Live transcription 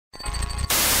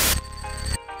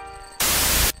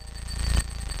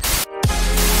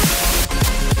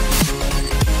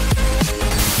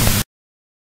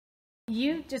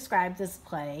you described this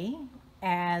play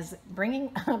as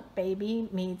Bringing Up Baby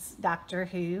meets Doctor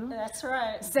Who. That's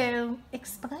right. So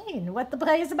explain what the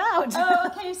play is about.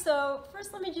 Oh, okay, so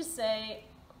first let me just say,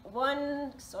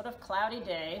 one sort of cloudy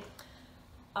day,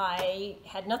 I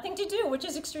had nothing to do, which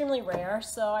is extremely rare,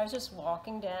 so I was just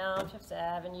walking down Fifth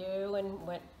Avenue and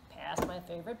went past my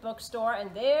favorite bookstore, and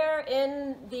there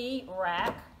in the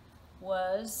rack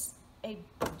was a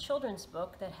children's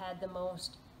book that had the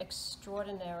most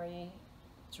extraordinary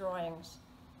drawings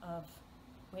of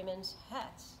women's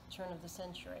hats, turn of the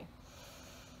century.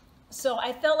 So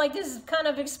I felt like this kind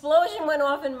of explosion went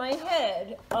off in my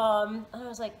head. And I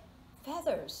was like,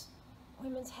 feathers,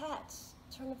 women's hats,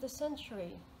 turn of the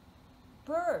century,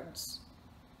 birds.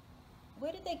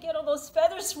 Where did they get all those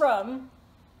feathers from?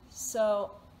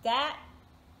 So that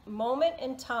moment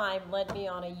in time led me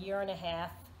on a 1.5-year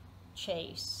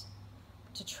chase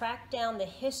to track down the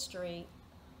history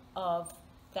of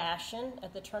fashion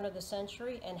at the turn of the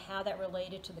century and how that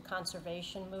related to the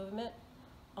conservation movement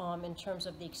in terms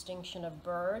of the extinction of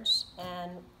birds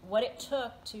and what it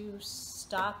took to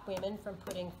stop women from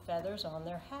putting feathers on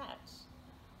their hats.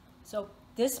 So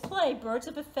this play, Birds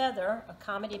of a Feather, a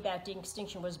comedy about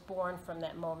de-extinction, was born from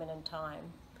that moment in time.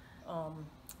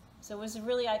 So it was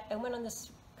really, I went on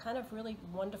this kind of really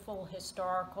wonderful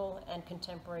historical and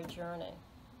contemporary journey.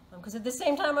 Because at the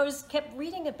same time I kept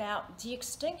reading about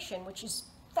de-extinction, which is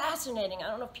fascinating. I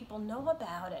don't know if people know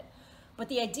about it. But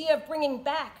the idea of bringing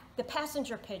back the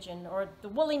passenger pigeon or the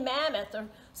woolly mammoth or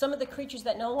some of the creatures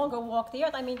that no longer walk the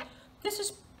earth, I mean, this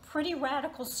is pretty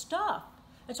radical stuff.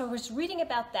 And so I was reading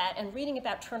about that and reading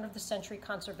about turn of the century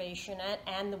conservation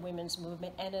and the women's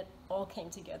movement, and it all came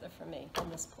together for me in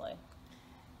this play.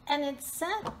 And it's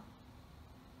set,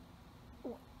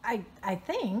 I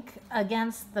think,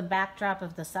 against the backdrop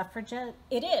of the suffragette.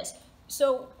 It is.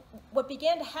 So what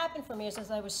began to happen for me is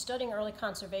as I was studying early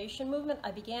conservation movement,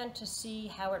 I began to see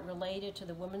how it related to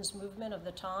the women's movement of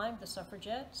the time, the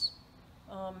suffragettes.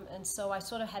 And so I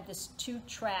sort of had this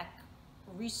 2-track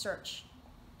research,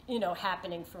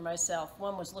 happening for myself.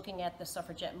 One was looking at the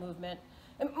suffragette movement,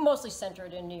 mostly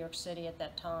centered in New York City at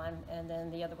that time, and then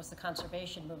the other was the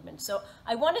conservation movement. So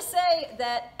I want to say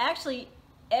that actually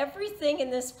everything in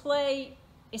this play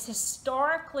is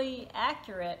historically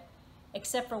accurate,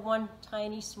 except for one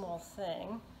tiny small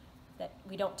thing, that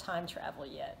we don't time travel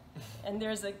yet. And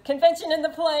there's a convention in the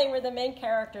play where the main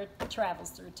character travels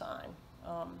through time.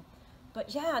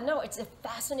 But yeah, no, it's a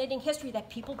fascinating history that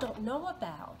people don't know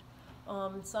about.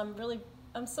 So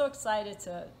I'm so excited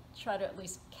to try to at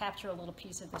least capture a little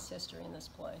piece of this history in this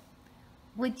play.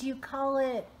 Would you call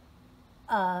it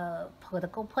a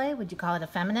political play? Would you call it a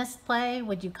feminist play?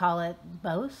 Would you call it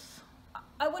both?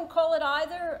 I wouldn't call it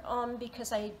either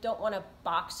because I don't want to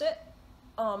box it.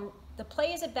 The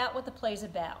play is about what the play's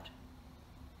about.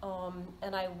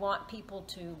 And I want people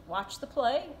to watch the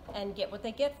play and get what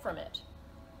they get from it.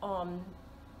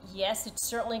 Yes, it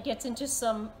certainly gets into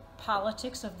some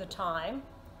politics of the time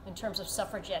in terms of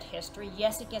suffragette history.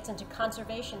 Yes, it gets into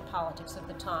conservation politics of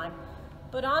the time.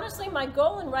 But honestly, my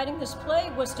goal in writing this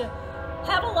play was to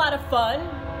have a lot of fun,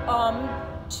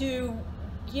 to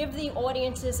give the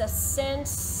audiences a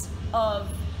sense of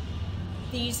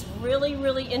these really,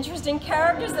 really interesting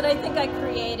characters that I think I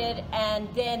created, and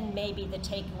then maybe the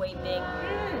takeaway being,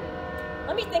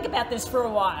 let me think about this for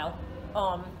a while.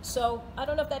 So I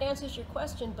don't know if that answers your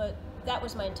question, but that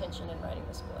was my intention in writing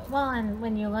this play. Well, and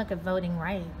when you look at voting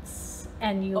rights,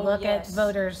 and you look at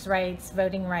voters' rights,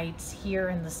 voting rights here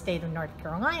in the state of North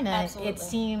Carolina, Absolutely. It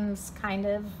seems kind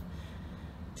of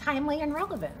timely and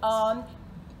relevant.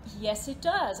 Yes, it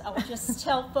does. I'll just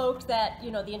tell folks that,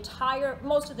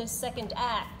 most of the second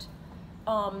act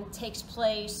takes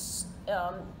place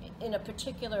about a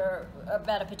particular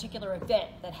event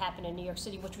that happened in New York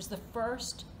City, which was the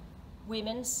first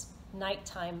women's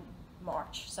nighttime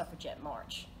march, suffragette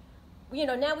march.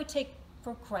 Now we take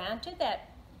for granted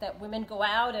that women go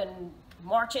out and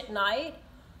march at night.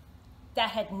 That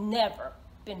had never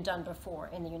been done before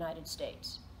in the United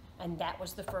States. And that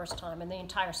was the first time, and the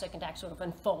entire second act sort of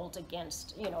unfolds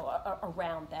against,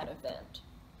 around that event.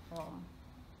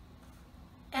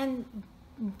 And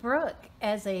Brooke,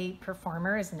 as a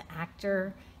performer, as an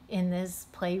actor in this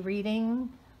play reading,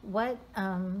 why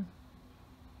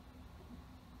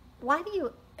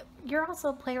do you're also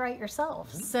a playwright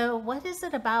yourself. So what is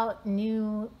it about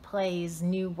new plays,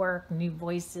 new work, new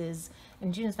voices?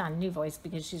 And June's not a new voice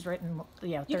because she's written,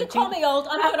 13. You can call me old.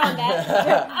 I'm good on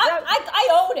that.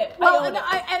 I own it. Well, I own it.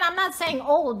 And I'm not saying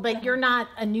old, but you're not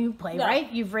a new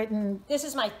playwright. No. You've written...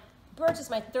 Birds is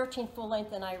my 13th full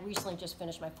length, and I recently just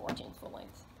finished my 14th full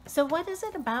length. So what is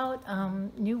it about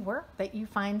new work that you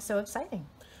find so exciting?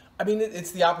 I mean,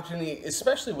 it's the opportunity,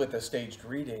 especially with a staged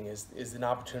reading, is an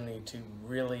opportunity to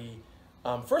really,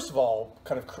 first of all,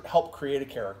 kind of help create a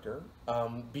character.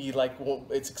 Be like, well,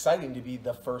 it's exciting to be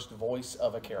the first voice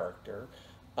of a character,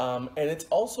 and it's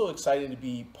also exciting to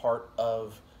be part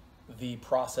of the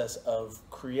process of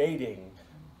creating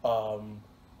a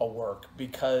work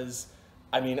because.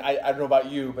 I mean, I don't know about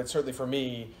you, but certainly for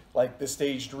me, like the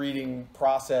staged reading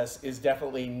process is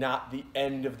definitely not the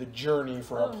end of the journey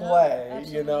for a play. No,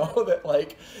 you know that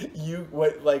like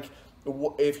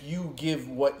if you give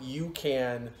what you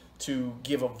can to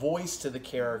give a voice to the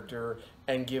character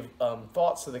and give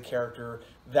thoughts to the character,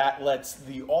 that lets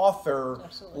the author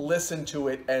listen to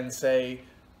it and say,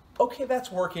 okay,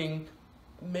 that's working.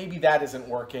 Maybe that isn't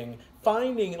working.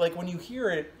 Finding, like, when you hear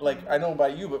it, like, I don't know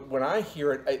about you, but when I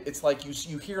hear it, it's like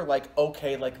you hear, like,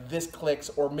 okay, like, this clicks,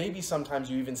 or maybe sometimes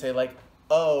you even say, like,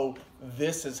 oh,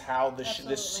 this is how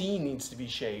this scene needs to be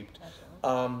shaped.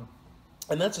 And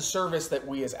that's a service that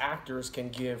we as actors can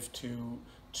give to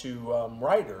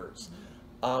writers.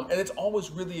 And it's always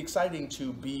really exciting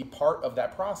to be part of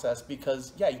that process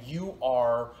because, yeah, you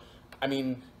are, I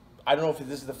mean, I don't know if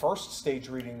this is the first stage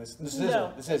reading. This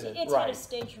isn't. This isn't. It's right. had a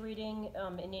stage reading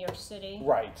in New York City.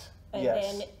 Right. And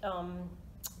yes. then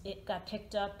it got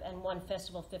picked up and won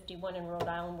Festival 51 in Rhode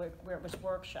Island where it was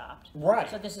workshopped. Right.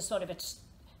 So this is sort of its,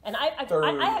 and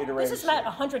this is about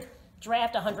 100,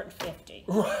 draft 150.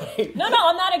 Right. No,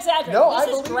 I'm not exaggerating. No,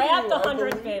 this is draft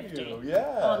 150.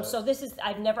 Yeah. So this is,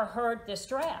 I've never heard this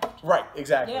draft. Right.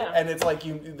 Exactly. Yeah. And it's like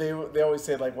they always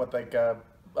say like what like.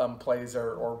 Plays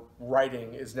or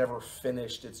writing is never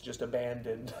finished; it's just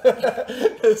abandoned.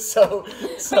 so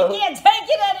I can't take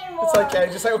it anymore. It's like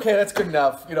just like okay, that's good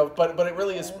enough, you know. But it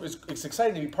really is it's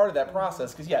exciting to be part of that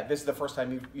process because yeah, this is the first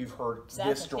time you've heard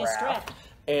this draft,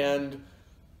 and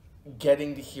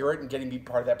getting to hear it and getting to be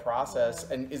part of that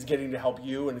process and is getting to help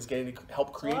you and is getting to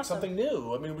help create something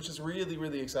new. I mean, which is really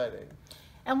really exciting.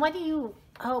 And what do you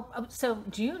hope? So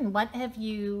June, what have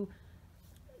you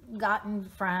gotten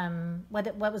from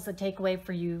what was the takeaway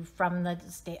for you from the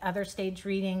other stage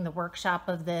reading, the workshop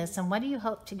of this, and what do you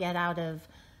hope to get out of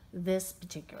this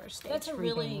particular stage That's a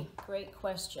reading? really great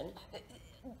question.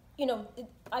 You know,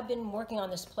 I've been working on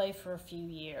this play for a few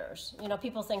years. You know,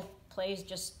 people think plays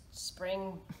just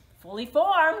spring fully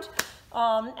formed,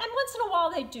 and once in a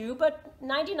while they do, but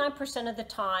 99% of the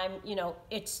time, you know,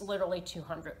 it's literally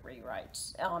 200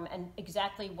 rewrites. And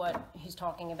exactly what he's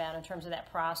talking about in terms of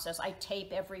that process. I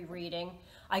tape every reading,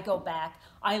 I go back,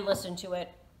 I listen to it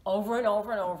over and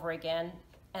over and over again,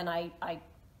 and I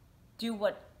do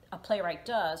what a playwright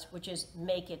does, which is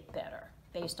make it better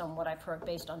based on what I've heard,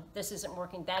 based on this isn't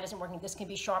working, that isn't working, this can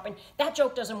be sharpened, that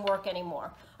joke doesn't work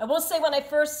anymore. I will say when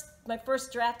my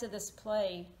first draft of this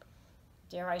play,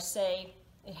 dare I say,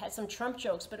 it had some Trump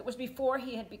jokes, but it was before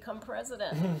he had become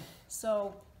president.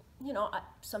 So, you know,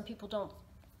 some people don't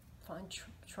find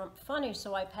Trump funny,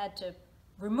 so I've had to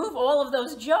remove all of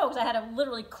those jokes. I had to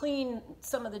literally clean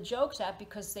some of the jokes out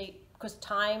because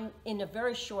time, in a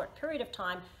very short period of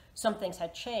time, some things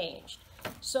had changed.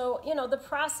 So, you know, the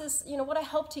process, you know, what I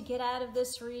hope to get out of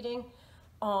this reading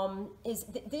is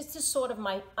this is sort of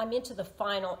I'm into the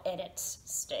final edits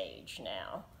stage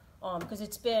now. Because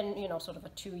it's been, you know, sort of a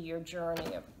 2-year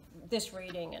journey of this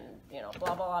reading and, you know,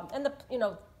 blah, blah, blah. And the, you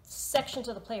know, sections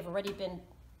of the play have already been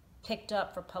picked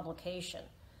up for publication.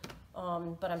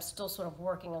 But I'm still sort of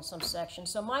working on some sections.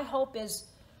 So my hope is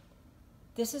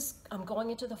I'm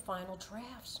going into the final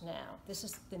drafts now. This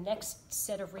is the next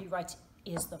set of rewrites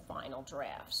is the final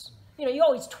drafts. You know, you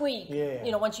always tweak, you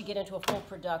know, once you get into a full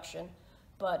production.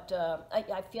 But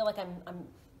I feel like I'm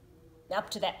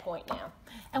up to that point now.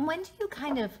 And when do you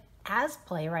kind of, as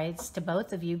playwrights, to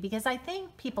both of you, because I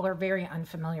think people are very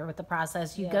unfamiliar with the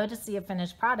process. You go to see a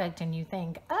finished product and you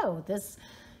think, oh, this,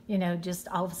 you know, just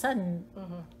all of a sudden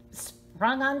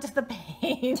sprung onto the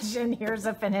page and here's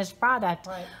a finished product.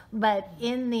 Right. But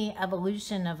in the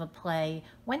evolution of a play,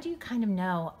 when do you kind of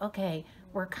know, okay,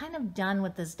 we're kind of done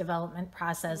with this development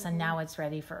process and now it's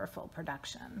ready for a full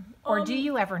production? Or do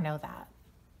you ever know that?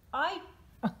 I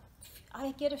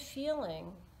get a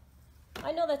feeling.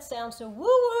 I know that sounds so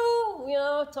woo-woo, you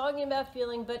know, talking about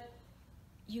feeling, but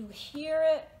you hear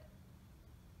it,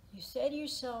 you say to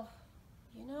yourself,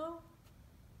 you know,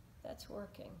 that's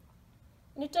working.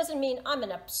 And it doesn't mean I'm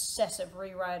an obsessive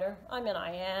rewriter. I mean,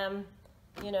 I am,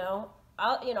 you know.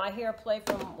 I hear a play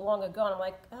from long ago, and I'm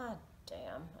like, God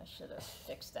damn, I should have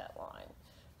fixed that line,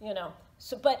 you know.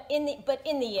 So, but in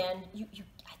the end,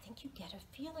 I think you get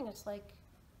a feeling. It's like,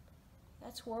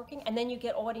 that's working, and then you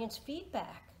get audience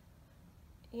feedback.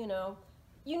 You know,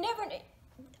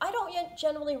 I don't yet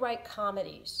generally write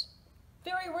comedies.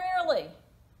 Very rarely.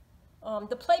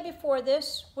 The play before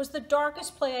this was the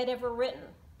darkest play I'd ever written.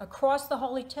 Across the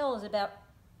Holy Tale is about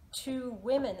two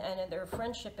women and their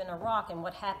friendship in Iraq and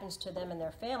what happens to them and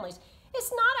their families.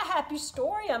 It's not a happy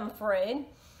story, I'm afraid.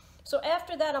 So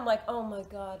after that, I'm like, oh my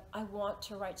God, I want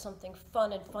to write something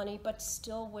fun and funny, but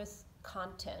still with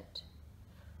content.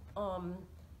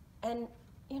 And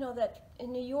you know that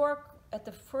in New York, at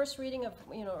the first reading of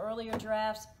earlier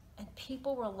drafts, and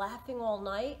people were laughing all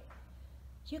night,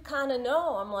 you kind of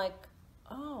know. I'm like,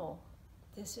 oh,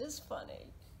 this is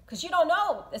funny. Because you don't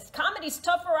know. This comedy's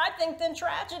tougher, I think, than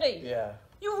tragedy. Yeah.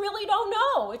 You really don't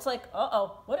know. It's like,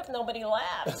 uh-oh, what if nobody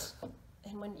laughs?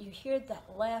 And when you hear that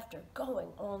laughter going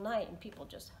all night and people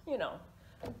just,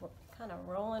 kind of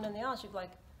rolling in the audience, you're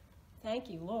like, thank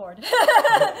you, Lord.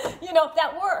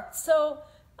 That worked. So,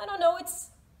 I don't know,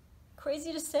 it's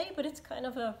crazy to say, but it's kind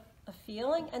of a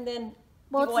feeling. And then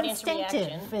the audience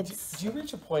reaction. Do you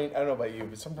reach a point, I don't know about you,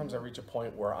 but sometimes I reach a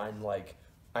point where I'm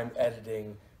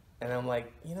editing, and I'm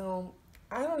like,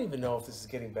 I don't even know if this is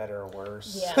getting better or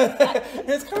worse. Yeah.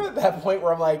 It's kind of at that point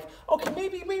where I'm like, okay,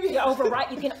 maybe. You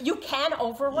overwrite. You can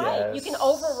overwrite. Yes. You can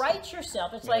overwrite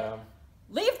yourself. It's like,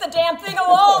 leave the damn thing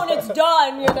alone. It's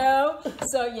done.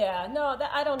 So yeah, no,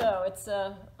 I don't know. It's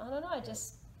I don't know.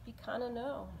 You kind of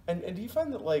know. And do you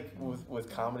find that with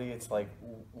comedy, it's like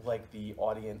the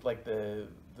audience,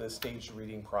 the staged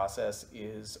reading process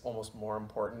is almost more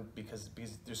important because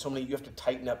there's so many, you have to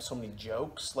tighten up so many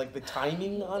jokes, like the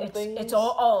timing on things. It's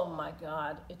all, oh my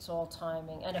God, it's all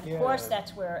timing. And of course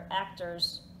that's where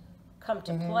actors come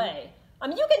to play. I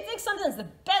mean, you can think something's the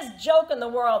best joke in the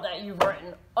world that you've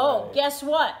written. Oh, guess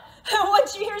what?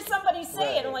 Once you hear somebody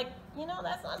say it, I'm like,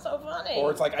 that's not so funny.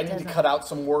 Or it's like, I need to cut out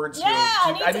some words here.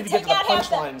 I need to get to the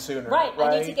punchline sooner. Right,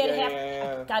 I need to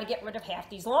get got to get rid of half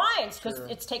these lines because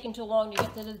it's taking too long to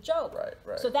get to the joke.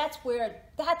 Right. So that's where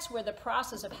the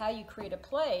process of how you create a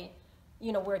play,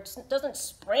 where it doesn't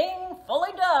spring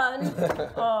fully done,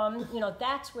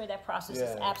 that's where that process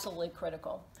is absolutely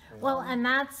critical. Well, and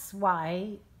that's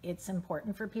why it's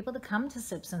important for people to come to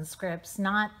Sips and Scripts,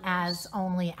 not as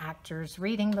only actors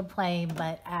reading the play,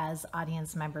 but as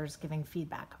audience members giving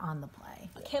feedback on the play.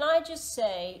 Can I just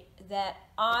say that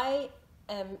I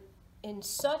am in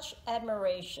such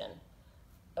admiration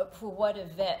for what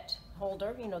Yvette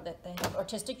Holder, the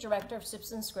artistic director of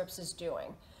Sips and Scripts, is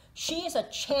doing. She is a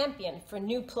champion for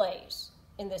new plays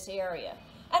in this area.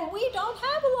 And we don't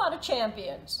have a lot of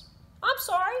champions. I'm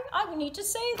sorry, I need to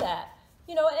say that.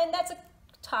 And that's a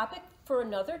topic for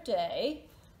another day,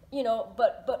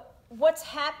 but what's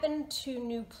happened to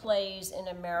new plays in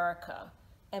America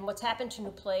and what's happened to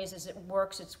new plays is it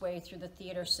works its way through the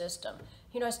theater system.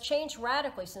 It's changed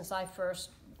radically since I first,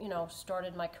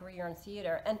 started my career in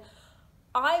theater. And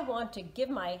I want to give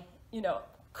my,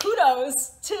 kudos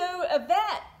to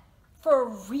Yvette for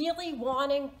really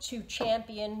wanting to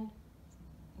champion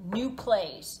new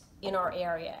plays in our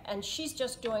area, and she's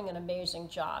just doing an amazing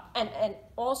job. And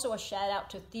also a shout out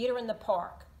to Theater in the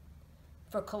Park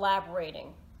for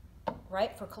collaborating,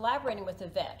 right? For collaborating with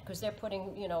Yvette, because they're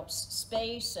putting,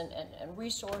 space and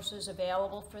resources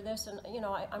available for this. And,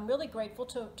 I'm really grateful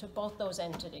to both those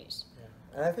entities.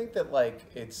 Yeah. And I think that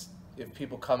if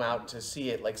people come out to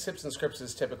see it, Sips and Scripts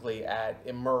is typically at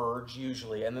Emerge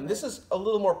usually, and then this is a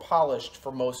little more polished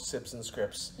for most Sips and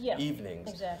Scripts evenings.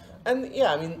 Exactly. And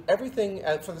I mean, everything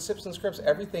for the Sips and Scripts,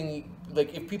 everything,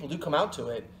 if people do come out to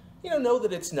it, know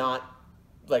that it's not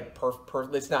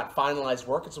it's not finalized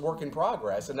work, it's a work in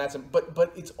progress, and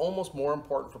but it's almost more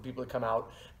important for people to come out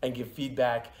and give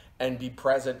feedback and be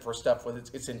present for stuff when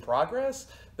it's in progress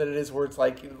than it is where it's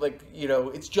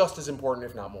it's just as important,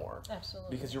 if not more. Absolutely.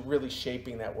 Because you're really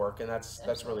shaping that work, and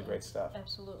that's really great stuff.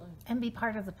 Absolutely. And be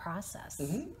part of the process.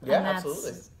 Mm-hmm. Yeah, and that's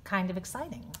absolutely. Kind of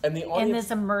exciting. And the audience, in this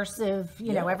immersive,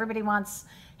 everybody wants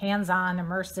hands-on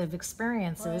immersive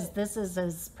experiences. Right. This is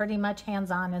as pretty much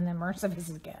hands-on and immersive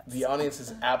as it gets. The audience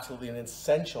is absolutely an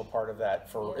essential part of that,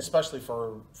 especially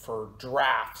for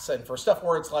drafts and for stuff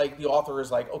where it's the author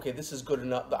is okay, this is good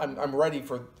enough. I'm ready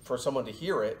for someone to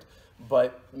hear it,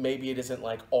 but maybe it isn't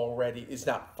already. It's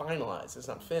not finalized. It's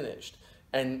not finished,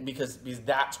 and because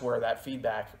that's where that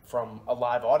feedback from a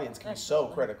live audience can be so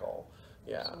critical.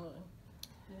 Yeah. Absolutely.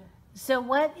 So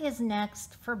what is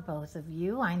next for both of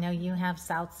you? I know you have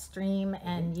South Stream,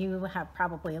 and you have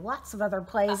probably lots of other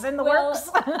plays in the works.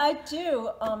 I do.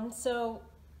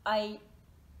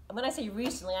 When I say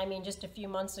recently, I mean just a few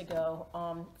months ago.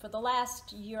 For the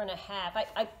last year and a half,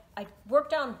 I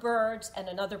worked on Birds and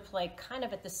another play kind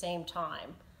of at the same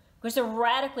time, because they're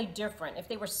radically different. If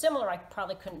they were similar, I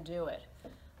probably couldn't do it.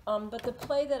 But the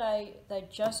play that I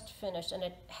just finished, and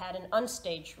it had an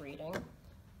unstaged reading,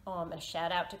 and a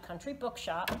shout out to Country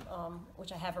Bookshop,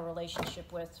 which I have a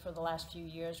relationship with for the last few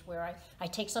years, where I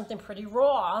take something pretty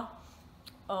raw,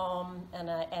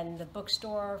 and the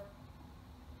bookstore,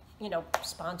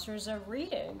 sponsors a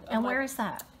reading. And where is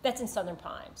that? That's in Southern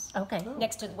Pines. Okay.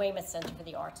 Next to the Weymouth Center for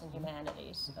the Arts and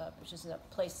Humanities, which is a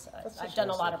place I've done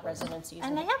a lot of residencies.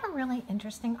 And they have a really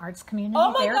interesting arts community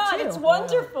oh my there God, too. it's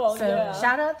wonderful. So yeah.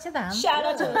 shout out to them. Shout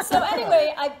out to them. So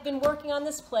anyway, I've been working on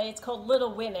this play. It's called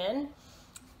Little Women.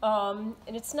 And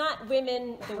it's not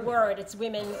women, the word, it's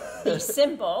women, the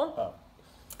symbol. Oh.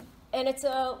 And it's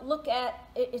a look at,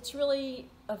 it's really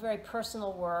a very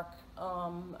personal work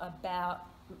about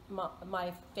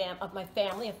my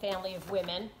family, a family of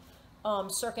women,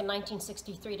 circa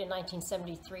 1963 to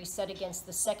 1973, set against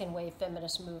the second wave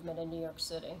feminist movement in New York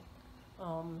City.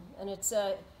 And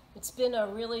it's been a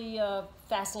really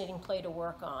fascinating play to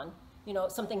work on.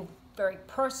 Something very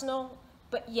personal,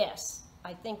 but yes,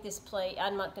 I think this play,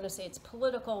 I'm not going to say it's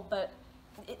political, but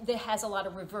it has a lot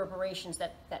of reverberations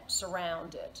that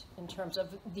surround it in terms of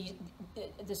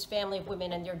this family of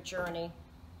women and their journey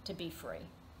to be free.